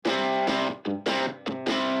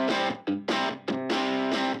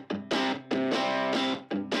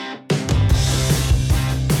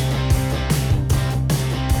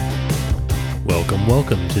and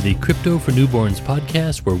welcome to the Crypto for Newborns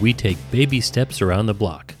podcast, where we take baby steps around the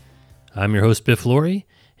block. I'm your host, Biff Laurie,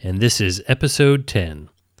 and this is episode 10.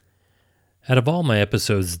 Out of all my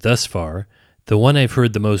episodes thus far, the one I've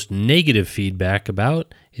heard the most negative feedback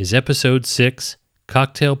about is episode 6,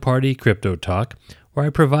 Cocktail Party Crypto Talk, where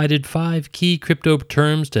I provided 5 key crypto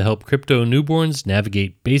terms to help crypto newborns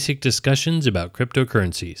navigate basic discussions about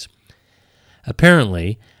cryptocurrencies.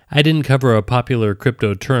 Apparently, I didn't cover a popular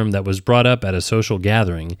crypto term that was brought up at a social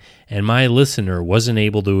gathering, and my listener wasn't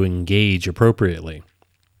able to engage appropriately.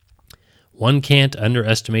 One can't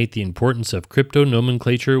underestimate the importance of crypto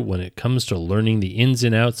nomenclature when it comes to learning the ins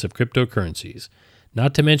and outs of cryptocurrencies,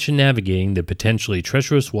 not to mention navigating the potentially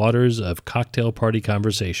treacherous waters of cocktail party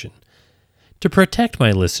conversation. To protect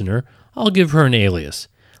my listener, I'll give her an alias.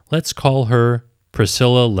 Let's call her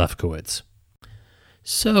Priscilla Lefkowitz.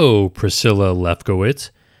 So, Priscilla Lefkowitz,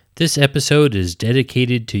 this episode is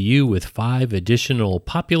dedicated to you with 5 additional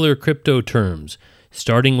popular crypto terms,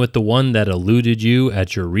 starting with the one that eluded you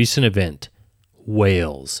at your recent event,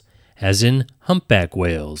 whales, as in humpback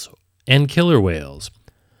whales and killer whales.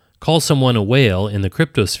 Call someone a whale in the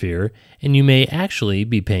cryptosphere, and you may actually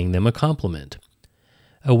be paying them a compliment.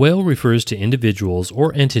 A whale refers to individuals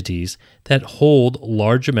or entities that hold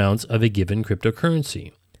large amounts of a given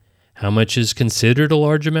cryptocurrency. How much is considered a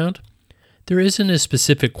large amount? There isn't a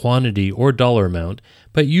specific quantity or dollar amount,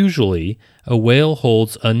 but usually a whale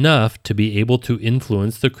holds enough to be able to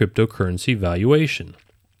influence the cryptocurrency valuation.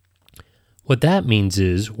 What that means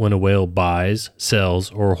is when a whale buys, sells,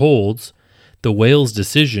 or holds, the whale's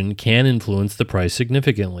decision can influence the price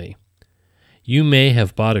significantly. You may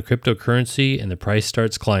have bought a cryptocurrency and the price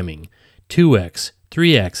starts climbing. 2x,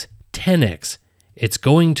 3x, 10x. It's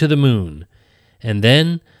going to the moon. And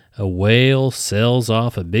then a whale sells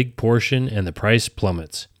off a big portion and the price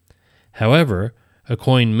plummets. However, a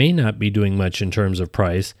coin may not be doing much in terms of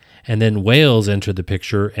price, and then whales enter the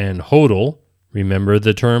picture and hodl. Remember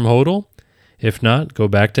the term hodl? If not, go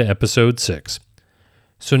back to episode 6.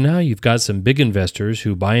 So now you've got some big investors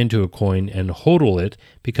who buy into a coin and hodl it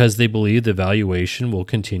because they believe the valuation will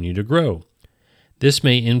continue to grow. This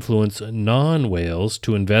may influence non-whales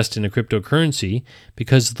to invest in a cryptocurrency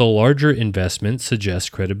because the larger investment suggests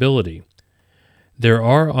credibility. There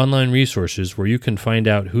are online resources where you can find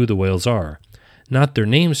out who the whales are, not their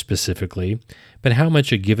names specifically, but how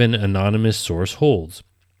much a given anonymous source holds.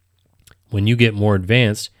 When you get more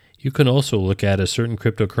advanced, you can also look at a certain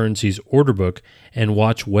cryptocurrency's order book and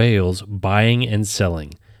watch whales buying and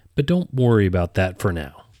selling, but don't worry about that for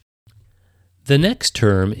now. The next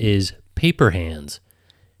term is paper hands.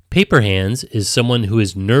 Paper hands is someone who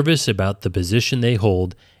is nervous about the position they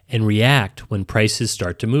hold and react when prices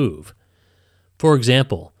start to move. For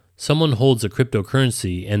example, someone holds a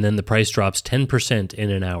cryptocurrency and then the price drops 10%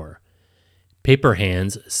 in an hour. Paper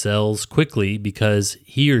hands sells quickly because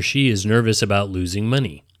he or she is nervous about losing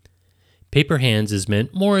money. Paper hands is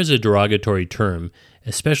meant more as a derogatory term,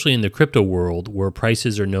 especially in the crypto world where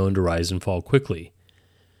prices are known to rise and fall quickly.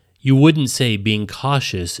 You wouldn't say being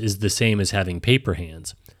cautious is the same as having paper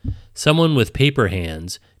hands. Someone with paper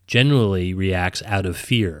hands generally reacts out of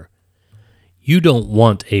fear. You don't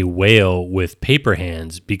want a whale with paper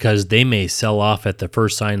hands because they may sell off at the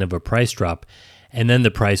first sign of a price drop, and then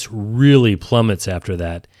the price really plummets after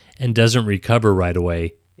that and doesn't recover right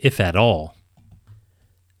away, if at all.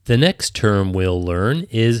 The next term we'll learn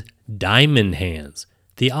is diamond hands,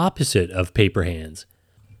 the opposite of paper hands.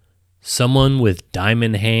 Someone with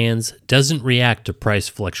diamond hands doesn't react to price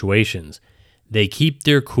fluctuations. They keep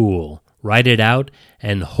their cool, ride it out,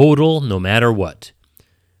 and hodl no matter what.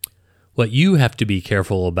 What you have to be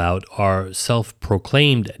careful about are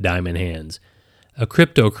self-proclaimed diamond hands. A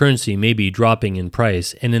cryptocurrency may be dropping in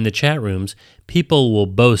price, and in the chat rooms, people will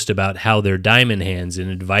boast about how they're diamond hands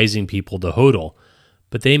in advising people to hodl,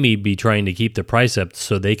 but they may be trying to keep the price up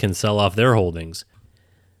so they can sell off their holdings.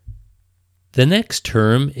 The next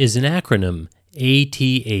term is an acronym,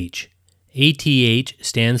 ATH. ATH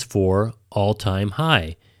stands for all-time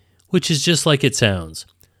high, which is just like it sounds.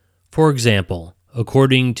 For example,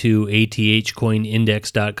 according to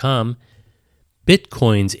ATHCoinIndex.com,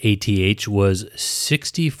 Bitcoin's ATH was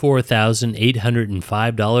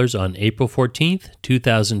 $64,805 on April 14th,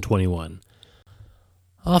 2021.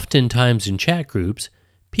 Oftentimes in chat groups,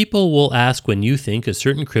 people will ask when you think a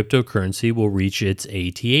certain cryptocurrency will reach its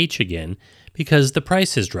ATH again because the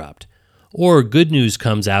price has dropped. Or good news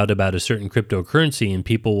comes out about a certain cryptocurrency and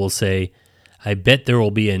people will say, I bet there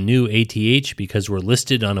will be a new ATH because we're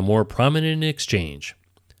listed on a more prominent exchange.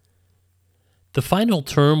 The final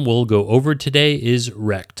term we'll go over today is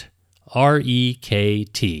REKT,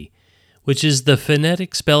 R-E-K-T, which is the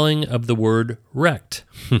phonetic spelling of the word wrecked.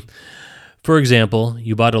 For example,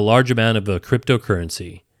 you bought a large amount of a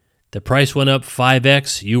cryptocurrency. The price went up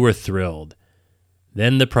 5x, you were thrilled.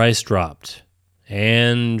 Then the price dropped,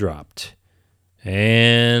 and dropped,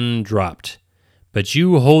 and dropped. But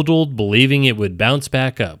you hodled believing it would bounce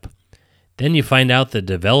back up. Then you find out the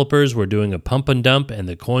developers were doing a pump and dump and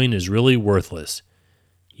the coin is really worthless.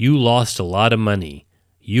 You lost a lot of money.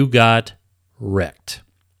 You got wrecked.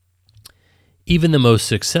 Even the most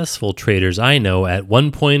successful traders I know at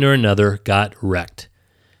one point or another got wrecked.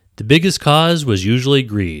 The biggest cause was usually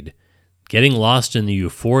greed, getting lost in the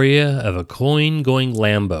euphoria of a coin going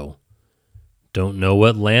Lambo. Don't know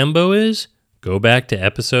what Lambo is? Go back to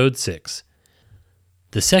episode 6.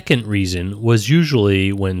 The second reason was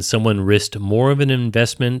usually when someone risked more of an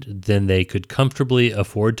investment than they could comfortably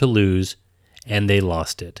afford to lose, and they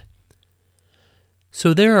lost it.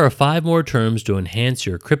 So there are 5 more terms to enhance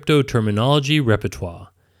your crypto terminology repertoire.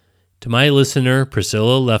 To my listener,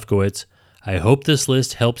 Priscilla Lefkowitz, I hope this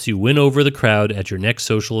list helps you win over the crowd at your next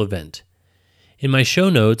social event. In my show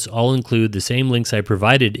notes, I'll include the same links I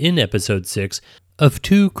provided in episode 6 of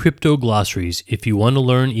 2 crypto glossaries if you want to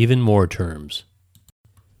learn even more terms.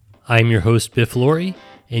 I'm your host, Biff Laurie,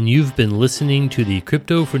 and you've been listening to the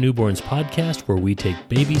Crypto for Newborns podcast, where we take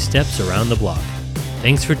baby steps around the block.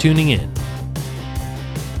 Thanks for tuning in.